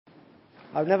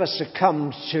I've never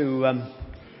succumbed to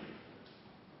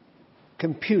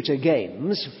computer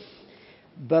games,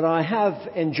 but I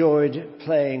have enjoyed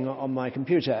playing on my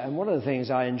computer. And one of the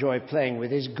things I enjoy playing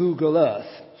with is Google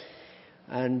Earth.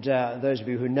 And those of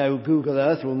you who know Google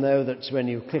Earth will know that when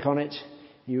you click on it,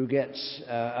 you get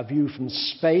a view from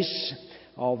space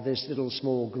of this little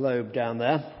small globe down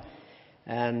there.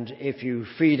 And if you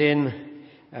feed in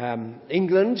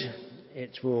England,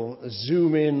 it will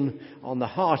zoom in on the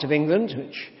heart of England,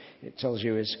 which it tells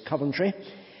you is Coventry.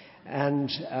 And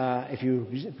if you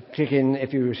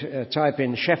type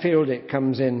in Sheffield, it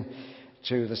comes in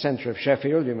to the centre of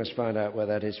Sheffield. You must find out where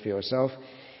that is for yourself.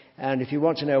 And if you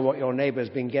want to know what your neighbour's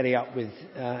been getting up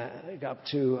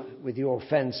to with your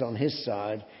fence on his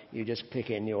side, you just click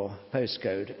in your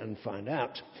postcode and find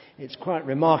out. It's quite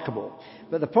remarkable.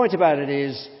 But the point about it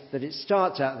is that it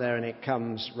starts out there and it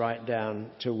comes right down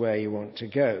to where you want to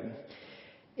go.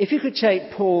 If you could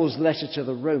take Paul's letter to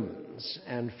the Romans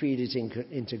and feed it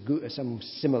into some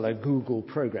similar Google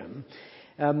program,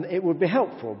 it would be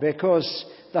helpful, because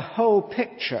the whole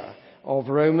picture of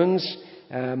Romans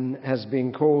has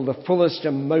been called the fullest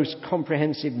and most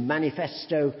comprehensive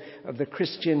manifesto of the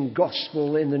Christian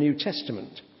gospel in the New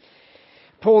Testament.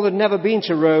 Paul had never been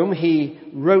to Rome. He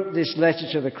wrote this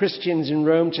letter to the Christians in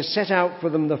Rome to set out for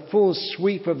them the full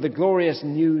sweep of the glorious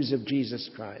news of Jesus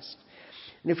Christ.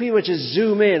 And if we were to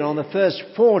zoom in on the first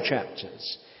 4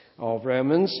 chapters of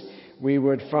Romans, we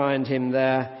would find him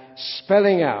there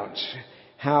spelling out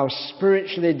how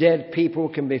spiritually dead people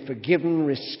can be forgiven,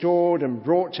 restored, and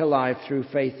brought to life through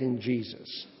faith in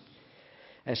Jesus,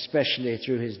 especially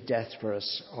through his death for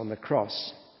us on the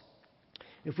cross.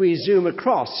 If we zoom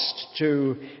across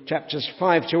to chapters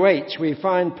 5 to 8, we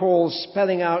find Paul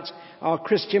spelling out our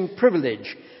Christian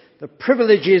privilege, the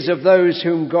privileges of those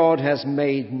whom God has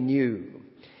made new.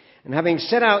 And having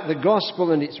set out the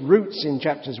gospel and its roots in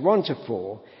chapters 1 to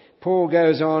 4, Paul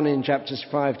goes on in chapters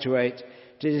 5 to 8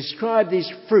 to describe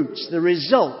these fruits, the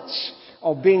results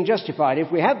of being justified.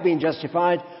 If we have been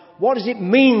justified, what does it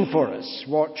mean for us?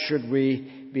 What should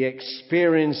we be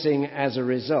experiencing as a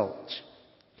result?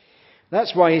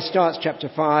 That's why he starts chapter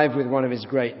 5 with one of his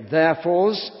great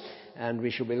therefores, and we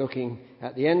shall be looking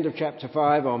at the end of chapter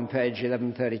 5 on page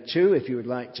 1132. If you would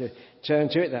like to turn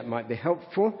to it, that might be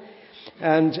helpful.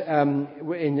 And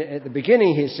at the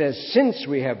beginning he says, since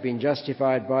we have been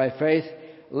justified by faith,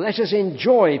 let us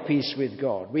enjoy peace with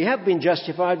God. We have been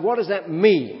justified. What does that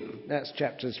mean? That's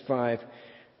chapters 5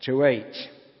 to 8.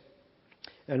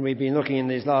 And we've been looking in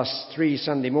these last 3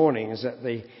 Sunday mornings at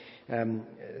the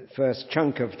first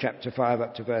chunk of chapter 5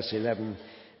 up to verse 11,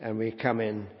 and we come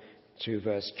in to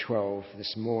verse 12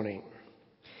 this morning.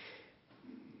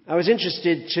 I was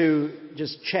interested to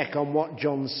just check on what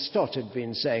John Stott had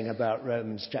been saying about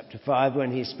Romans chapter 5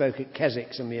 when he spoke at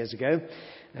Keswick some years ago.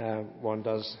 One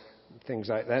does things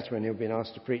like that when you've been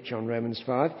asked to preach on Romans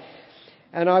 5.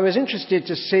 And I was interested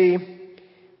to see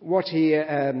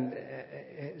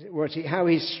how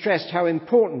he stressed how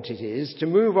important it is to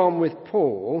move on with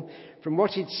Paul from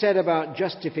what he'd said about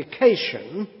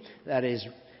justification, that is,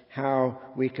 how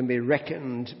we can be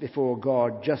reckoned before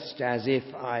God just as if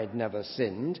I'd never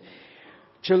sinned,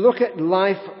 to look at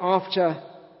life after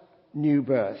new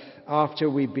birth, after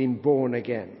we've been born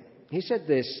again. He said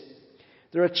this: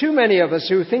 there are too many of us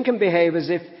who think and behave as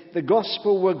if the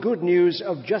gospel were good news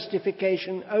of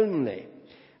justification only,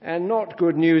 and not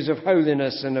good news of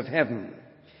holiness and of heaven.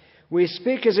 We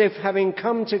speak as if, having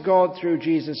come to God through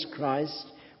Jesus Christ,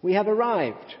 we have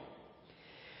arrived.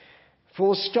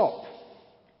 Full stop.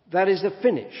 That is the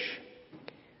finish.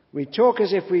 We talk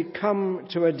as if we'd come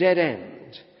to a dead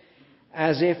end,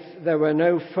 as if there were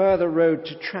no further road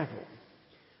to travel.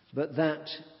 But that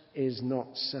is not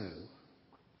so.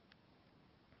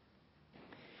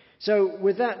 So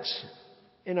with that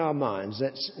in our minds,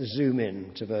 let's zoom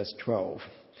in to verse 12.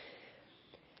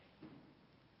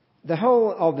 The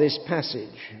whole of this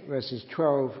passage, verses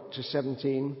 12 to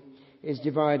 17, is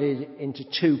divided into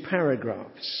 2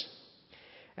 paragraphs.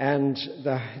 And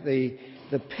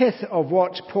the pith of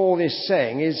what Paul is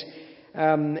saying is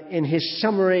in his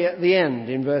summary at the end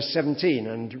in verse 17.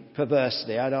 And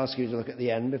perversely, I'd ask you to look at the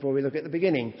end before we look at the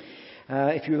beginning.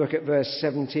 If you look at verse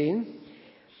 17,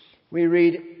 we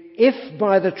read, if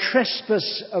by the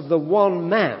trespass of the one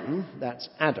man, that's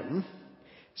Adam,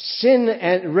 sin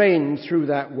reigned through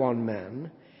that one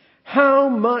man, how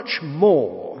much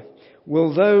more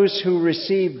will those who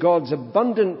receive God's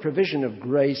abundant provision of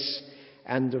grace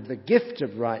and of the gift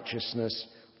of righteousness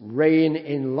reign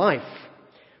in life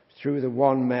through the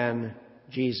one man,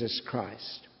 Jesus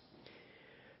Christ?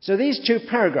 So these 2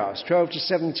 paragraphs, 12 to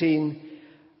 17,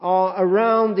 are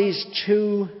around these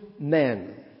two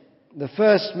men. The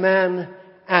first man,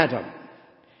 Adam.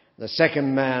 The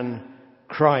second man,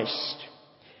 Christ.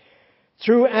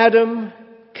 Through Adam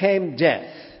came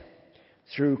death.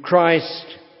 Through Christ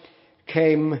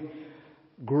came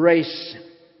grace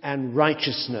and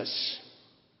righteousness.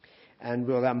 And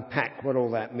we'll unpack what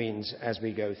all that means as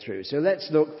we go through. So let's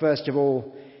look first of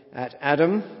all at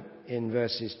Adam in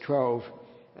verses 12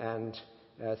 and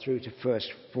through to verse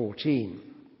 14.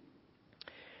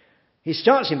 He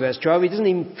starts in verse 12. He doesn't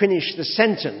even finish the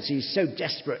sentence. He's so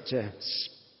desperate to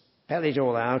spell it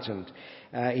all out, and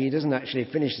he doesn't actually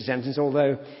finish the sentence,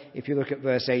 although if you look at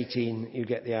verse 18, you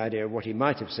get the idea of what he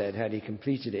might have said had he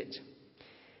completed it.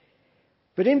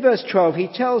 But in verse 12, he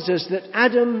tells us that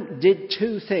Adam did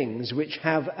two things which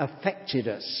have affected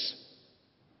us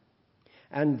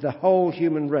and the whole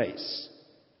human race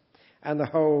and the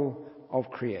whole of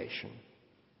creation.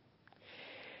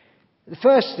 The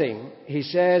first thing, he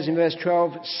says in verse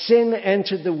 12, sin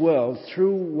entered the world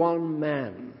through one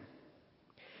man.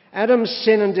 Adam's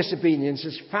sin and disobedience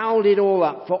has fouled it all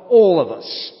up for all of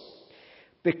us.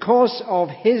 Because of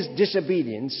his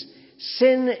disobedience,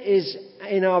 sin is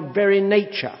in our very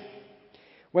nature.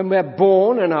 When we're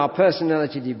born and our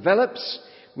personality develops,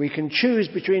 we can choose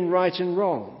between right and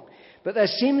wrong. But there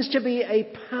seems to be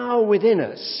a power within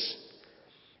us.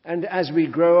 And as we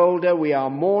grow older, we are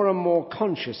more and more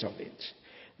conscious of it.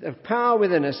 The power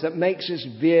within us that makes us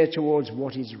veer towards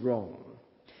what is wrong.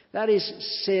 That is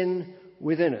sin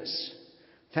within us.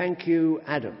 Thank you,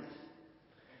 Adam.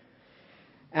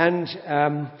 And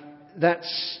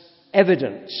that's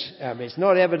evident. It's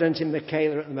not evident in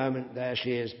Michaela at the moment. There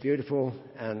she is, beautiful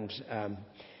and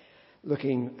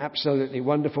looking absolutely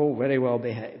wonderful, very well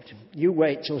behaved. You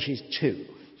wait till she's 2.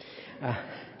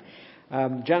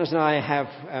 Janice and I have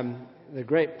the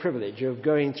great privilege of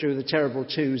going through the terrible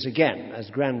twos again as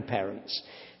grandparents.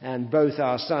 And both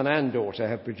our son and daughter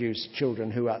have produced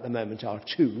children who at the moment are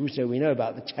 2, so we know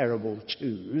about the terrible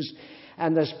twos.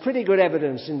 And there's pretty good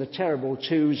evidence in the terrible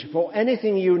twos for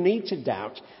anything you need to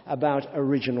doubt about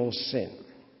original sin.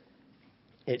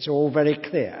 It's all very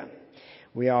clear.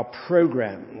 We are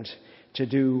programmed to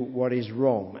do what is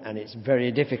wrong, and it's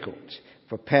very difficult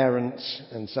for parents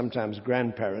and sometimes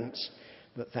grandparents,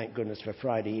 but thank goodness for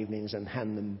Friday evenings and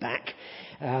hand them back.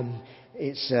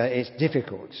 It's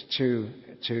difficult to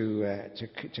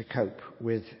cope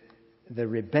with the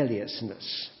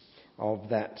rebelliousness of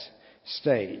that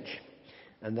stage.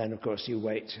 And then, of course, you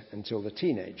wait until the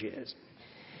teenage years.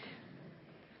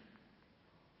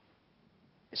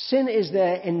 Sin is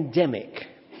there endemic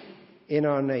in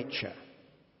our nature.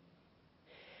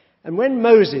 And when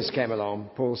Moses came along,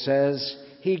 Paul says,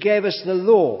 he gave us the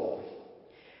law.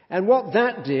 And what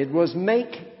that did was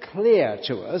make clear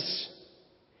to us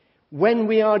when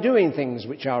we are doing things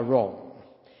which are wrong.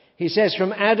 He says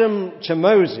from Adam to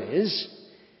Moses,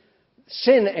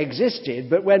 sin existed,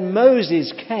 but when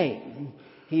Moses came,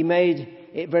 he made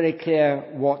it very clear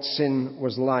what sin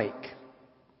was like.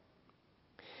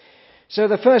 So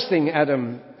the first thing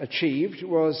Adam achieved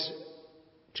was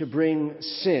to bring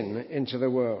sin into the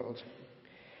world.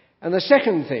 And the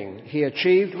second thing he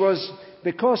achieved was,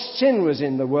 because sin was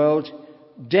in the world,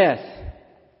 death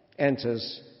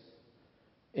enters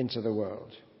into the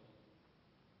world.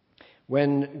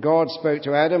 When God spoke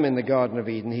to Adam in the Garden of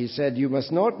Eden, he said, "You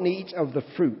must not eat of the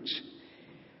fruit,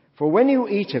 for when you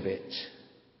eat of it,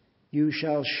 you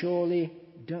shall surely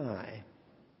die."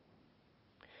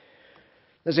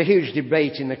 There's a huge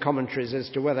debate in the commentaries as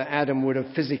to whether Adam would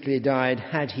have physically died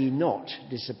had he not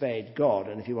disobeyed God.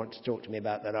 And if you want to talk to me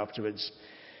about that afterwards,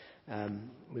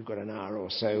 we've got an hour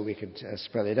or so, we could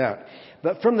spell it out.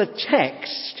 But from the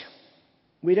text,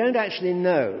 we don't actually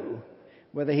know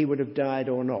whether he would have died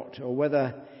or not, or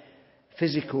whether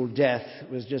physical death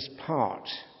was just part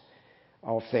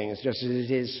of things, just as it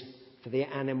is for the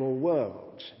animal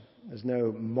world. There's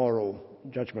no moral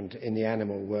judgment in the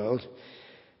animal world.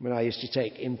 When I used to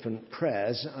take infant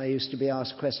prayers, I used to be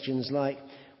asked questions like,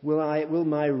 will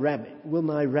my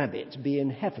rabbit be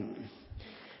in heaven?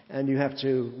 And you have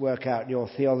to work out your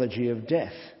theology of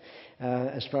death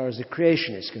as far as the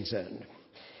creation is concerned.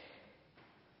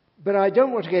 But I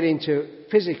don't want to get into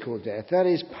physical death. That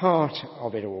is part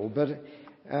of it all. But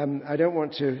I don't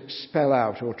want to spell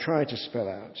out or try to spell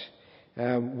out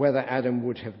whether Adam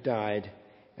would have died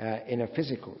in a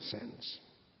physical sense.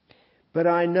 But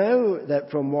I know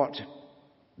that from what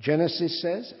Genesis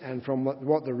says and from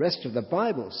what the rest of the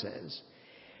Bible says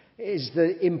is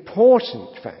the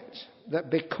important fact that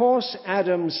because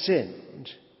Adam sinned,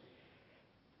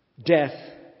 death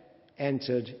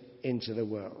entered into the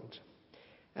world.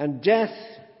 And death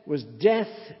was death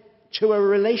to a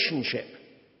relationship.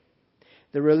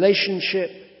 The relationship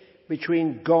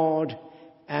between God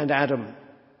and Adam.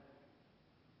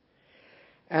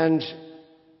 And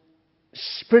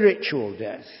spiritual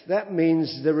death, that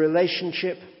means the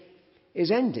relationship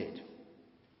is ended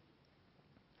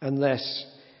unless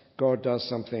God does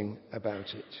something about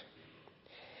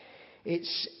it.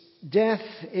 Death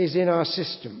is in our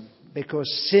system because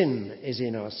sin is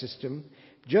in our system,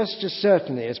 just as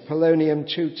certainly as polonium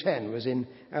 210 was in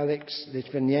Alex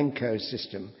Litvinenko's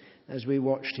system as we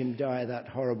watched him die that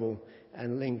horrible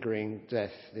and lingering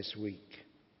death this week.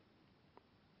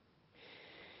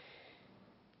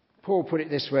 Paul put it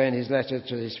this way in his letter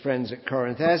to his friends at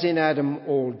Corinth: as in Adam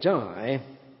all die,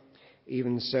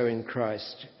 even so in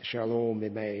Christ shall all be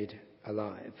made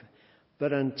alive.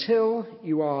 But until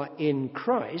you are in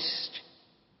Christ,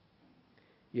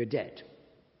 you're dead.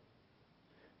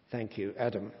 Thank you,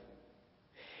 Adam.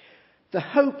 The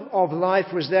hope of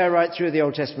life was there right through the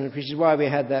Old Testament, which is why we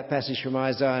had that passage from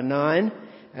Isaiah 9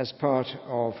 as part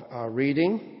of our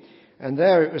reading. And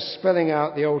there it was spelling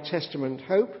out the Old Testament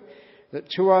hope that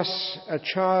to us a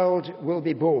child will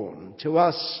be born, to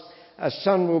us a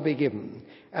son will be given,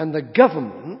 and the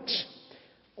government,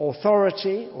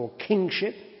 authority or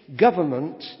kingship,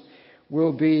 government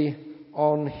will be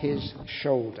on his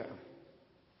shoulder.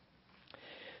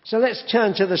 So let's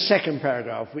turn to the second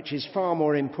paragraph, which is far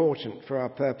more important for our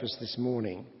purpose this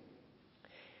morning.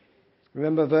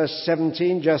 Remember verse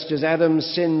 17, just as Adam's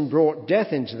sin brought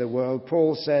death into the world,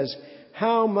 Paul says,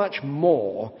 how much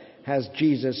more has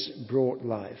Jesus brought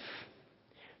life?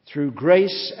 Through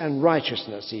grace and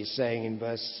righteousness, he's saying in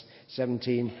verse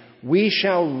 17, we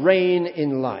shall reign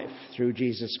in life through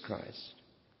Jesus Christ.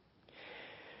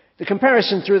 The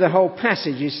comparison through the whole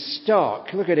passage is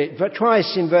stark. Look at it. But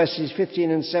twice in verses 15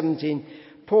 and 17,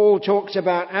 Paul talks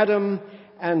about Adam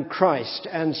and Christ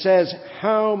and says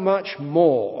how much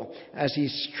more as he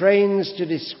strains to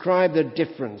describe the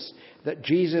difference that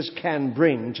Jesus can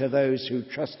bring to those who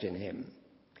trust in him.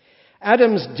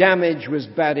 Adam's damage was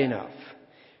bad enough,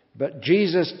 but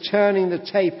Jesus turning the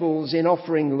tables in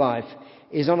offering life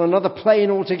is on another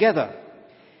plane altogether.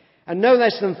 And no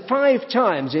less than 5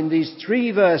 times in these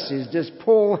 3 verses does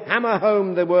Paul hammer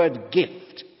home the word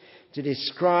gift to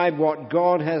describe what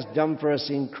God has done for us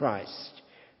in Christ,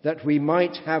 that we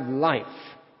might have life.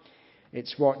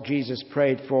 It's what Jesus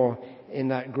prayed for in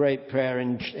that great prayer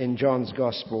in John's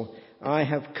Gospel. I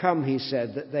have come, he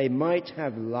said, that they might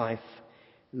have life,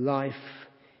 life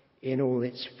in all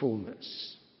its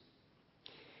fullness.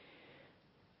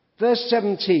 Verse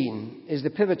 17 is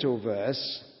the pivotal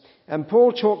verse, and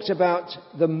Paul talks about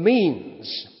the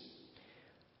means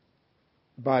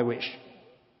by which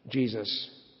Jesus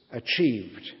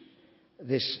achieved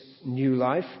this new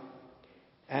life,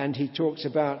 and he talks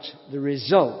about the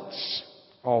results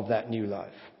of that new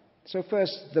life. So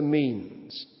first, the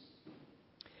means.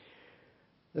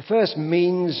 The first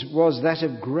means was that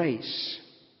of grace.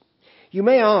 You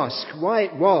may ask why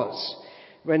it was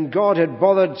when God had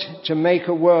bothered to make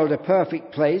a world a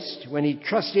perfect place, when he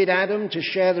trusted Adam to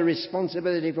share the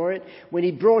responsibility for it, when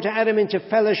he brought Adam into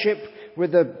fellowship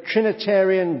with the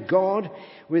Trinitarian God,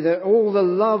 with all the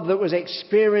love that was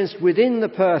experienced within the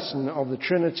person of the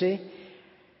Trinity,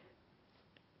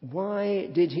 why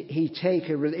did he take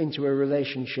into a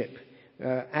relationship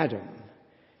Adam?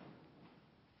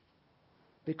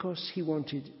 Because he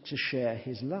wanted to share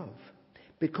his love.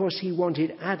 Because he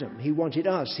wanted Adam, he wanted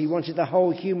us, he wanted the whole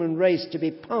human race to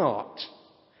be part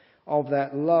of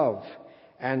that love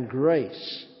and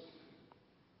grace.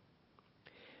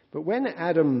 But when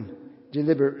Adam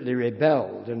deliberately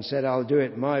rebelled and said, I'll do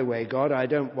it my way, God, I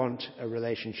don't want a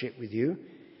relationship with you,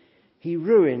 he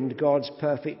ruined God's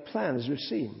perfect plan, as we've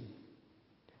seen.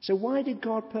 So why did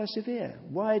God persevere?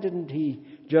 Why didn't he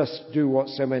just do what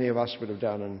so many of us would have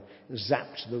done and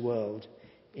zapped the world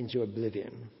into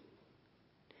oblivion?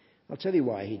 I'll tell you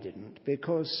why he didn't.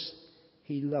 Because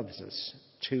he loves us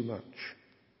too much.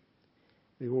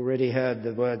 We've already heard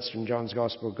the words from John's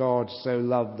Gospel. God so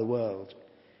loved the world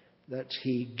that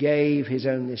he gave his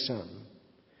only Son,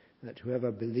 that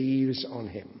whoever believes on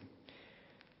him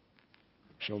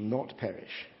shall not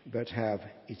perish, but have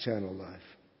eternal life.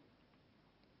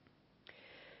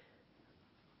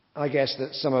 I guess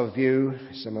that some of you,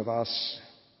 some of us,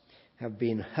 have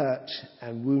been hurt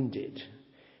and wounded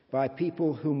by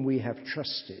people whom we have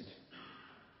trusted.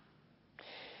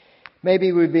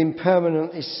 Maybe we've been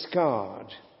permanently scarred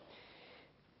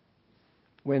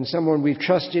when someone we've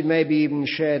trusted, maybe even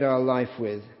shared our life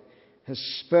with, has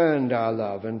spurned our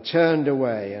love and turned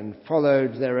away and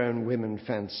followed their own whim and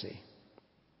fancy.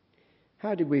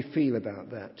 How did we feel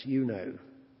about that? You know.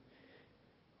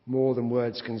 more than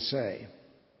words can say.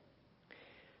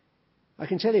 I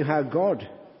can tell you how God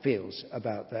feels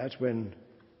about that when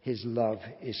his love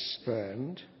is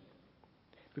spurned,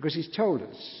 because he's told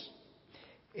us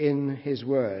in his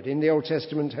word. In the Old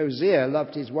Testament, Hosea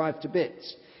loved his wife to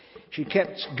bits. She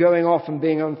kept going off and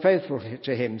being unfaithful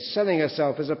to him, selling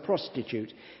herself as a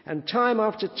prostitute. And time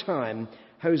after time,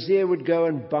 Hosea would go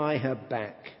and buy her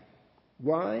back.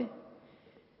 Why?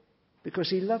 Because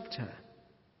he loved her.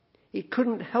 He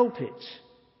couldn't help it.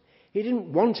 He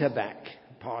didn't want her back,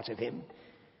 part of him.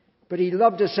 But he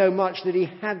loved her so much that he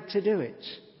had to do it.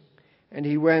 And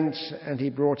he went and he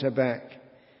brought her back.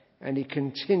 And he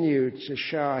continued to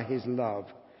shower his love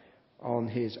on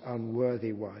his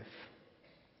unworthy wife.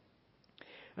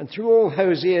 And through all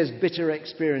Hosea's bitter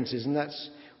experiences, and that's,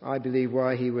 I believe,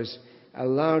 why he was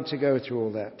allowed to go through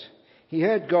all that, he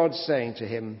heard God saying to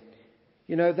him,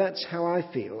 you know, that's how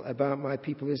I feel about my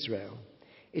people Israel.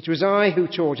 It was I who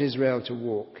taught Israel to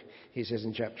walk, he says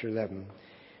in chapter 11.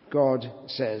 God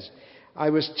says, I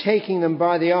was taking them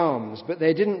by the arms, but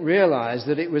they didn't realize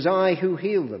that it was I who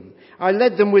healed them. I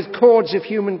led them with cords of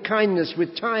human kindness,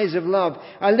 with ties of love.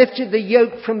 I lifted the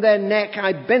yoke from their neck.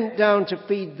 I bent down to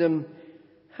feed them.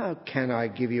 How can I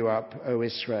give you up, O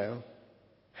Israel?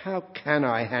 How can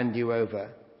I hand you over?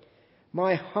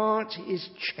 My heart is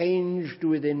changed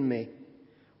within me.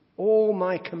 All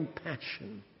my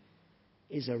compassion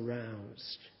is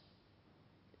aroused.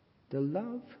 The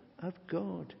love of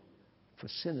God for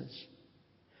sinners,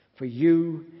 for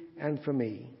you and for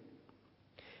me.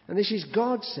 And this is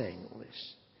God saying all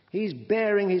this. He's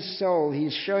baring his soul.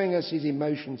 He's showing us his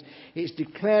emotions. He's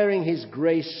declaring his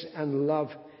grace and love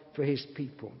for his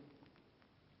people.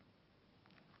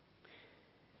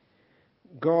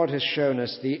 God has shown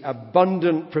us the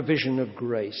abundant provision of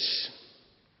grace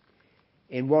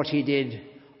in what he did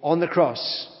on the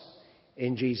cross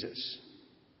in Jesus.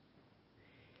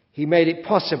 He made it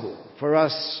possible for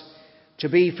us to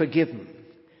be forgiven,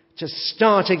 to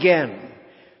start again,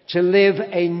 to live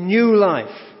a new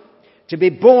life, to be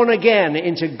born again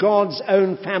into God's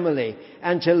own family,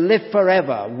 and to live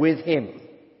forever with him.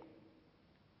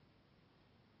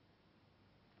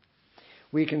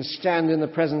 We can stand in the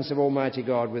presence of Almighty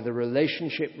God with a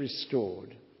relationship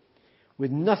restored, with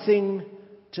nothing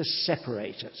to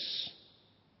separate us.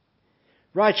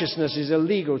 Righteousness is a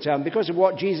legal term. Because of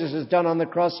what Jesus has done on the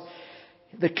cross,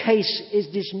 the case is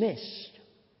dismissed.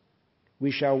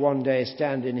 We shall one day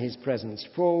stand in his presence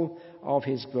full of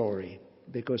his glory,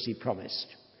 because he promised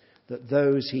that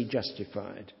those he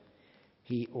justified,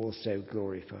 he also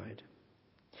glorified.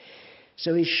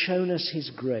 So he's shown us his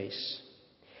grace.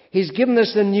 He's given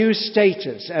us the new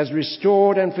status as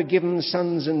restored and forgiven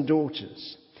sons and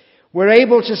daughters. We're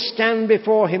able to stand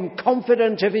before him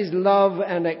confident of his love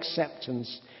and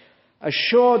acceptance,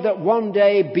 assured that one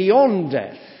day beyond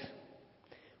death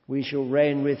we shall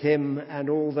reign with him and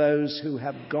all those who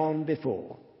have gone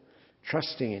before.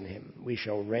 Trusting in him, we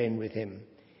shall reign with him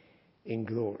in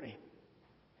glory.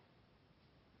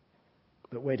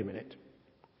 But wait a minute.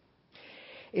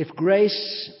 If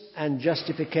grace and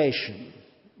justification,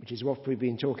 which is what we've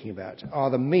been talking about, are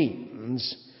the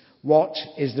means, what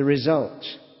is the result?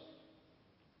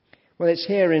 Well, it's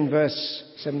here in verse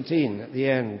 17 at the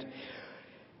end.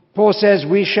 Paul says,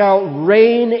 we shall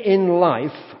reign in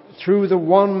life through the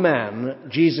one man,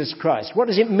 Jesus Christ. What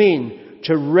does it mean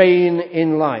to reign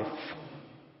in life?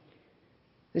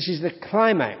 This is the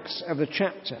climax of the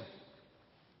chapter.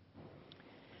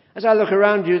 As I look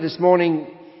around you this morning,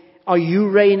 are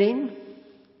you reigning?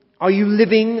 Are you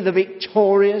living the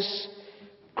victorious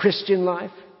Christian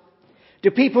life?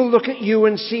 Do people look at you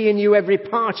and see in you, every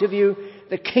part of you,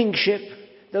 the kingship,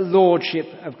 the lordship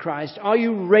of Christ? Are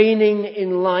you reigning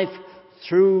in life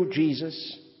through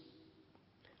Jesus?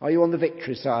 Are you on the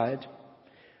victory side,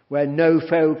 where no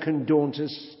foe can daunt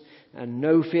us and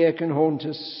no fear can haunt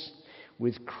us?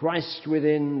 With Christ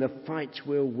within, the fight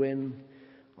will win.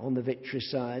 On the victory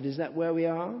side. Is that where we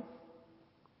are?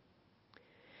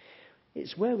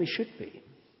 It's where we should be.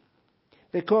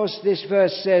 Because this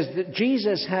verse says that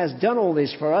Jesus has done all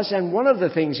this for us, and one of the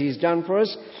things he's done for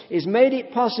us is made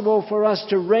it possible for us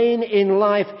to reign in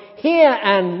life here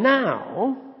and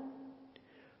now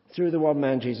through the one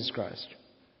man, Jesus Christ.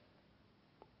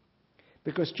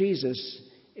 Because Jesus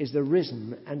is the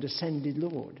risen and ascended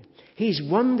Lord. He's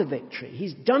won the victory.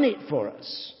 He's done it for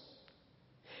us.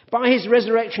 By his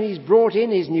resurrection, he's brought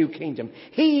in his new kingdom.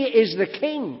 He is the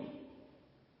king.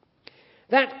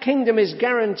 That kingdom is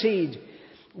guaranteed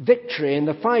victory in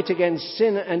the fight against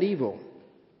sin and evil.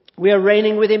 We are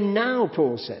reigning with him now,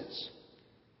 Paul says.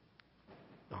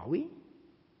 Are we?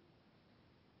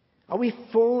 Are we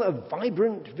full of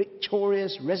vibrant,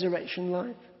 victorious resurrection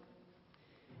life?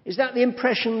 Is that the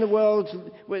impression the world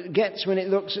gets when it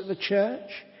looks at the church?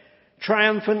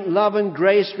 Triumphant love and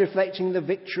grace reflecting the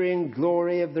victory and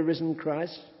glory of the risen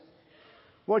Christ?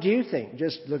 What do you think?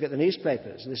 Just look at the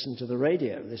newspapers, listen to the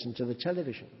radio, listen to the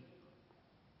television.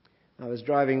 I was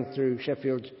driving through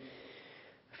Sheffield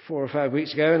 4 or 5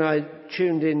 weeks ago and I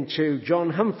tuned into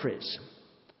John Humphreys,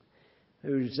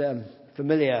 who's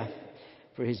familiar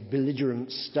for his belligerent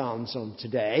stance on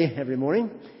Today every morning.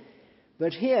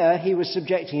 But here he was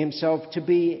subjecting himself to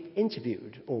be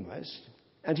interviewed almost,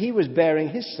 and he was bearing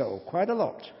his soul quite a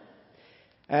lot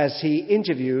as he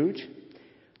interviewed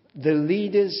the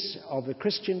leaders of the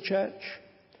Christian church,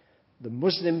 the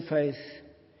Muslim faith,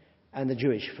 and the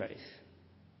Jewish faith.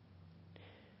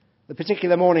 The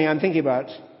particular morning I'm thinking about,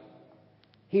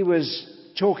 he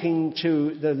was talking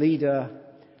to the leader,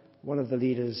 one of the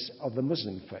leaders of the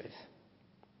Muslim faith.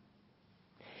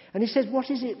 And he said, "What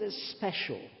is it that's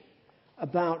special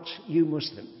about you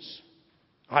Muslims?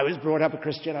 I was brought up a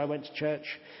Christian, I went to church.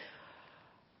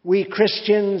 We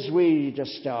Christians, we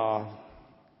just are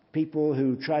people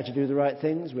who try to do the right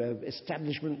things. We're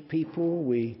establishment people.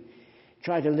 We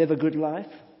try to live a good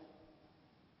life.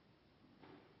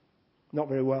 Not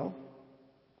very well.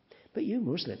 But you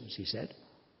Muslims," he said,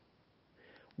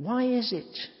 "why is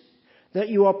it that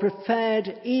you are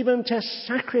prepared even to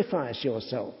sacrifice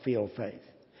yourself for your faith?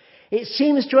 It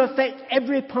seems to affect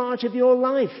every part of your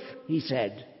life," he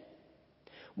said.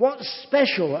 "What's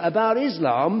special about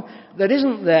Islam that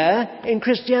isn't there in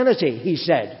Christianity?" he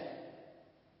said.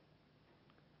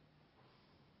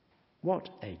 What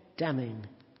a damning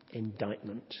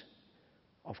indictment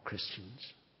of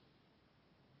Christians.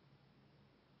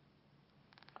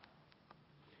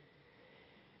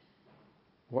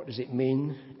 What does it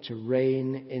mean to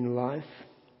reign in life?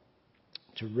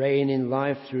 To reign in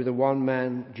life through the one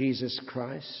man, Jesus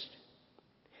Christ?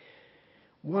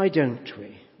 Why don't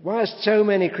we? Why are so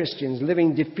many Christians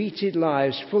living defeated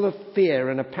lives full of fear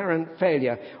and apparent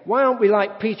failure? Why aren't we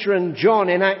like Peter and John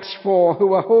in Acts 4, who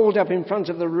were hauled up in front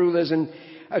of the rulers and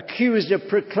accused of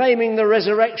proclaiming the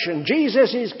resurrection?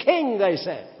 Jesus is King, they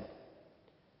said.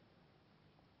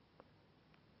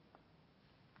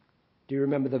 Do you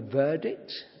remember the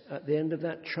verdict at the end of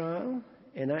that trial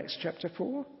in Acts chapter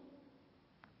 4?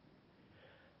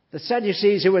 The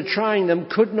Sadducees who were trying them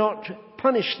could not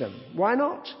punish them. Why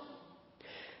not?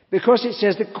 Because it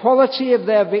says the quality of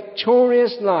their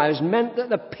victorious lives meant that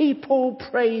the people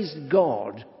praised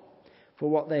God for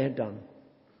what they had done.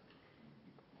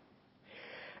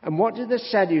 And what did the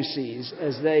Sadducees,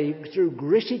 as they, through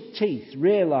gritted teeth,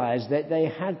 realized that they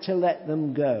had to let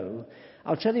them go?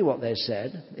 I'll tell you what they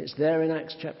said. It's there in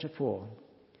Acts chapter 4.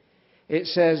 It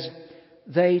says,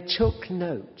 they took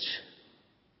note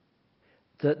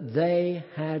that they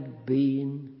had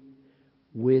been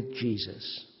with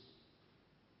Jesus.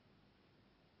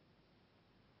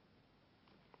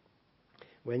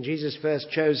 When Jesus first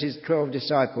chose his 12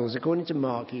 disciples, according to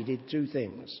Mark, he did two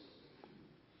things.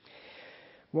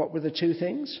 What were the two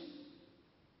things?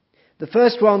 The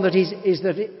first one is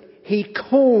that he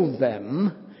called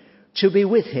them to be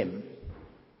with him.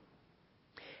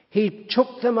 He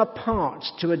took them apart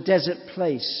to a desert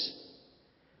place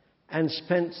and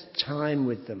spent time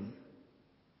with them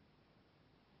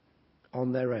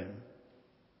on their own.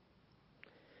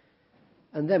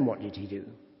 And then what did he do?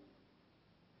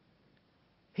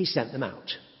 He sent them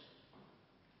out.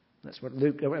 That's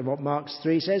what Mark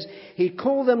 3 says. He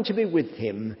called them to be with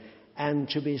him and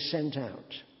to be sent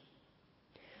out.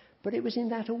 But it was in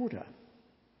that order.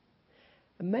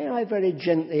 And may I very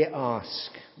gently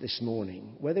ask this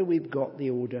morning whether we've got the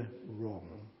order wrong?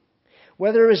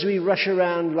 Whether as we rush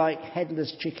around like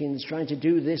headless chickens trying to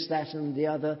do this, that and the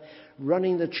other,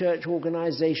 running the church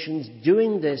organisations,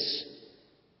 doing this,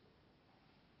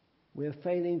 we're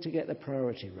failing to get the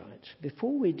priority right.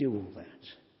 Before we do all that,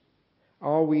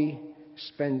 are we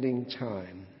spending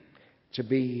time to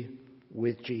be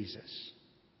with Jesus?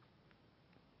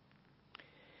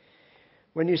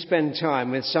 When you spend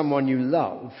time with someone you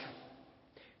love,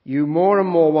 you more and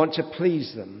more want to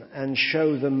please them and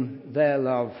show them their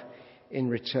love in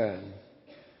return.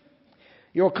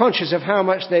 You're conscious of how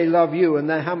much they love you and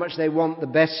how much they want the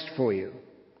best for you.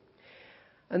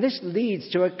 And this leads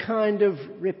to a kind of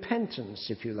repentance,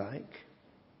 if you like.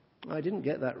 I didn't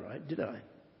get that right, did I?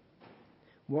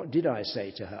 What did I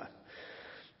say to her?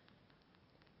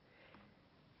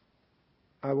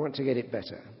 I want to get it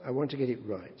better. I want to get it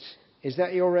right. Is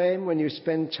that your aim when you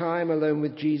spend time alone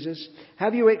with Jesus?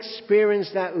 Have you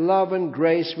experienced that love and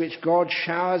grace which God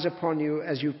showers upon you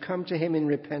as you come to him in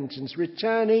repentance,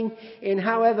 returning in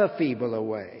however feeble a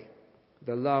way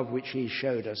the love which he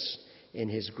showed us in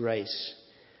his grace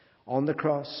on the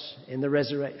cross, in the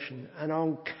resurrection, and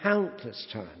on countless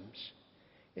times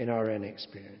in our own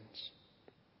experience.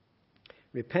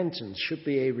 Repentance should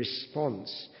be a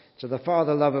response to the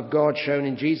Father love of God shown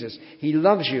in Jesus. He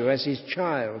loves you as his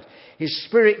child. His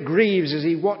Spirit grieves as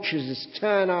he watches us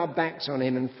turn our backs on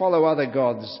him and follow other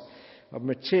gods of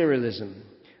materialism,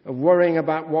 of worrying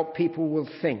about what people will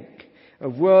think,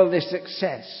 of worldly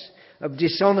success, of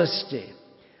dishonesty,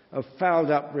 of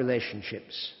fouled up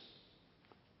relationships.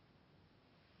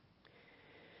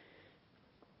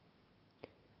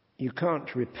 You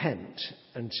can't repent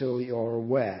until you're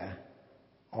aware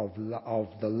of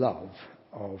the love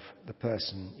of the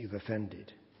person you've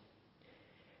offended.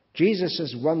 Jesus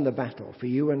has won the battle for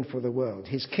you and for the world.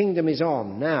 His kingdom is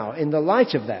on now. In the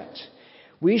light of that,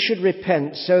 we should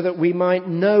repent so that we might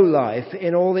know life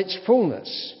in all its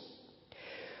fullness.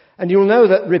 And you'll know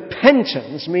that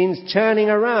repentance means turning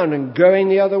around and going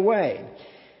the other way.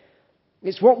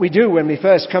 It's what we do when we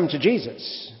first come to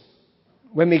Jesus,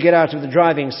 when we get out of the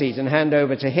driving seat and hand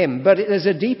over to him. But there's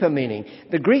a deeper meaning.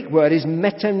 The Greek word is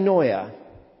metanoia.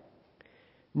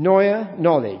 Noia,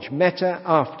 knowledge. Meta,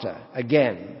 after,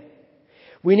 again.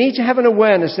 We need to have an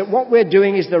awareness that what we're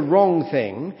doing is the wrong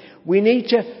thing. We need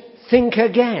to think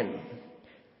again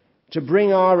to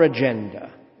bring our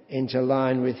agenda into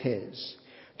line with his.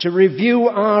 To review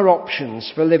our options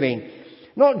for living.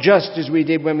 Not just as we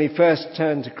did when we first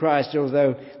turned to Christ,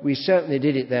 although we certainly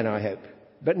did it then, I hope.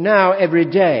 But now, every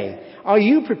day. Are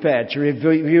you prepared to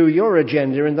review your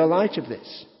agenda in the light of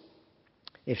this?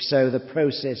 If so, the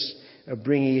process of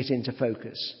bringing it into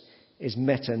focus is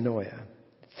metanoia,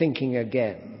 thinking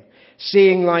again,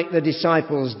 seeing like the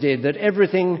disciples did, that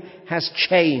everything has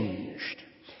changed.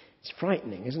 It's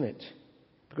frightening, isn't it?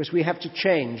 Because we have to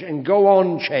change and go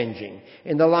on changing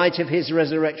in the light of his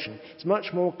resurrection. It's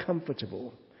much more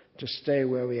comfortable to stay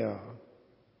where we are.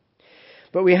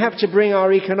 But we have to bring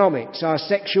our economics, our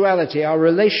sexuality, our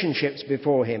relationships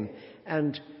before him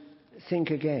and think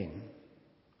again.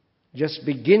 Just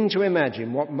begin to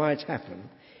imagine what might happen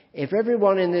if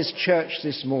everyone in this church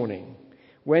this morning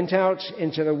went out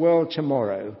into the world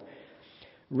tomorrow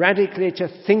radically to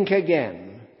think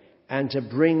again and to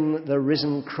bring the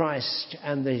risen Christ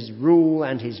and his rule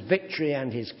and his victory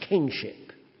and his kingship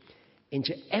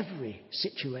into every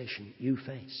situation you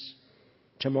face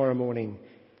tomorrow morning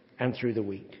and through the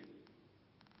week.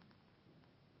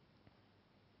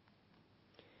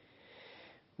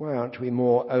 Why aren't we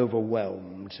more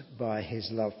overwhelmed by his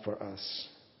love for us?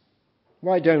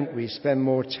 Why don't we spend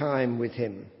more time with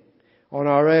him on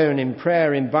our own, in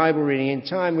prayer, in Bible reading, in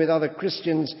time with other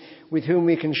Christians with whom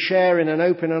we can share in an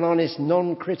open and honest,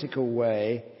 non-critical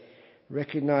way,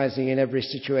 recognizing in every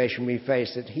situation we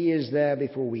face that he is there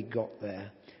before we got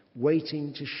there,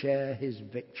 waiting to share his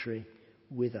victory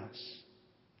with us.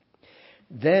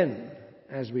 Then,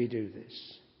 as we do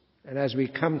this, and as we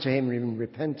come to him in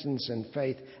repentance and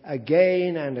faith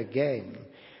again and again,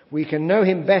 we can know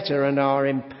him better and are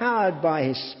empowered by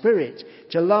his Spirit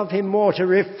to love him more, to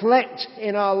reflect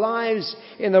in our lives,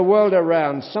 in the world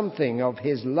around, something of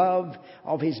his love,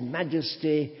 of his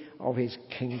majesty, of his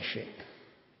kingship.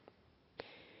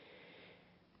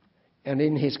 And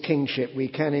in his kingship we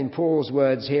can, in Paul's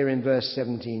words here in verse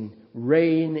 17,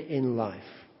 reign in life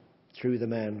through the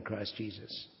man Christ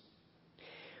Jesus.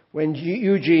 When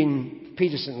Eugene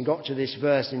Peterson got to this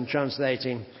verse in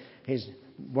translating his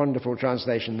wonderful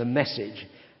translation, The Message,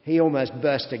 he almost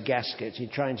burst a gasket.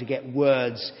 He's trying to get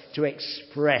words to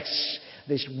express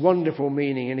this wonderful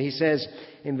meaning. And he says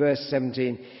in verse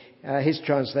 17, his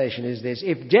translation is this: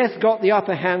 if death got the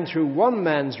upper hand through one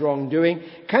man's wrongdoing,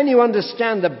 can you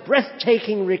understand the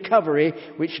breathtaking recovery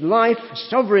which life,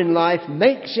 sovereign life,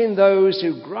 makes in those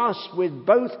who grasp with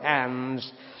both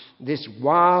hands this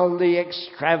wildly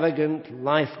extravagant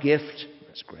life gift?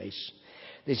 That's grace.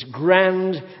 This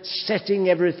grand setting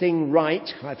everything right,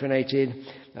 hyphenated,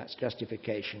 that's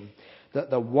justification,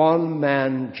 that the one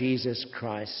man, Jesus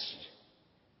Christ,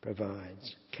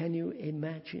 provides. Can you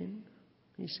imagine?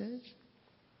 He says.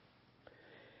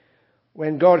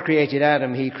 When God created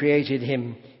Adam, he created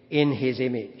him in his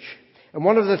image. And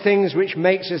one of the things which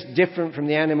makes us different from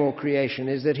the animal creation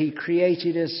is that he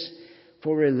created us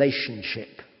for relationship.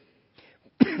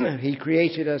 He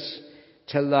created us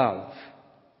to love.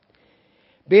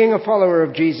 Being a follower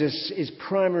of Jesus is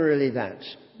primarily that.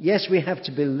 Yes, we have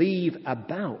to believe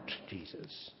about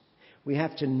Jesus. We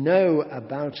have to know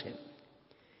about him.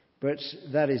 But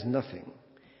that is nothing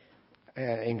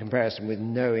in comparison with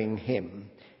knowing him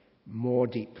more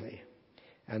deeply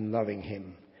and loving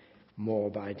him more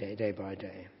by day by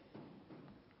day.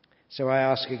 So I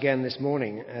ask again this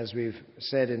morning, as we've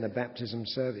said in the baptism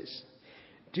service,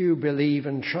 do you believe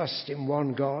and trust in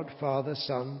one God, Father,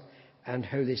 Son, and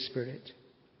Holy Spirit?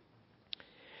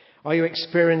 Are you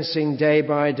experiencing day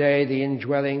by day the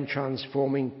indwelling,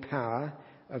 transforming power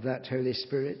of that Holy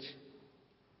Spirit?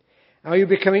 Are you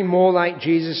becoming more like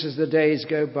Jesus as the days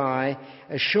go by,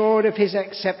 assured of his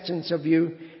acceptance of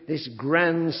you, this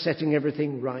grand setting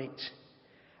everything right?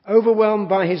 Overwhelmed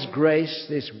by his grace,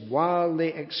 this wildly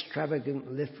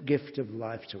extravagant gift of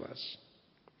life to us.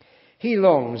 He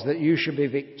longs that you should be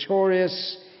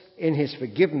victorious in his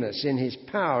forgiveness, in his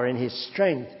power, in his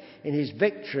strength, in his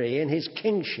victory, in his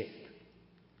kingship.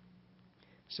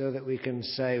 So that we can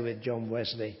say with John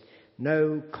Wesley,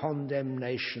 no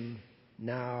condemnation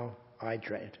now I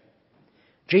dread.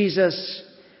 Jesus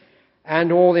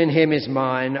and all in him is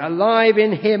mine, alive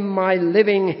in him my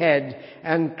living head,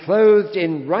 and clothed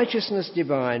in righteousness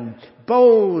divine,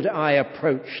 bold I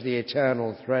approach the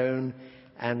eternal throne,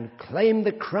 and claim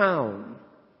the crown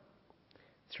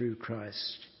through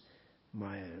Christ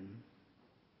my own.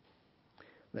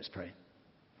 Let's pray.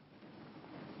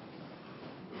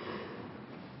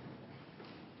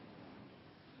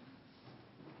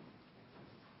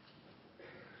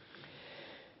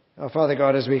 Our Father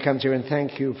God, as we come to you and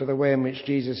thank you for the way in which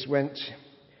Jesus went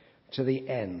to the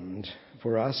end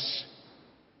for us,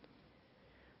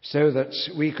 so that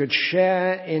we could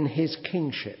share in his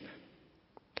kingship,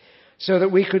 so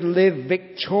that we could live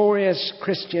victorious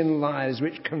Christian lives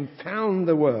which confound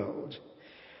the world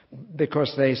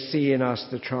because they see in us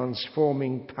the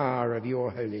transforming power of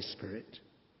your Holy Spirit.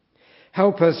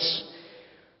 Help us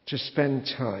to spend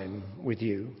time with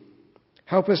you.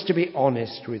 Help us to be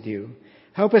honest with you.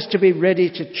 Help us to be ready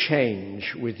to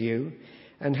change with you,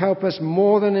 and help us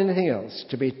more than anything else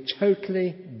to be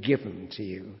totally given to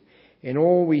you in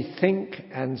all we think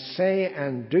and say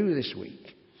and do this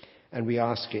week. And we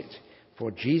ask it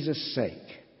for Jesus' sake.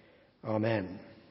 Amen.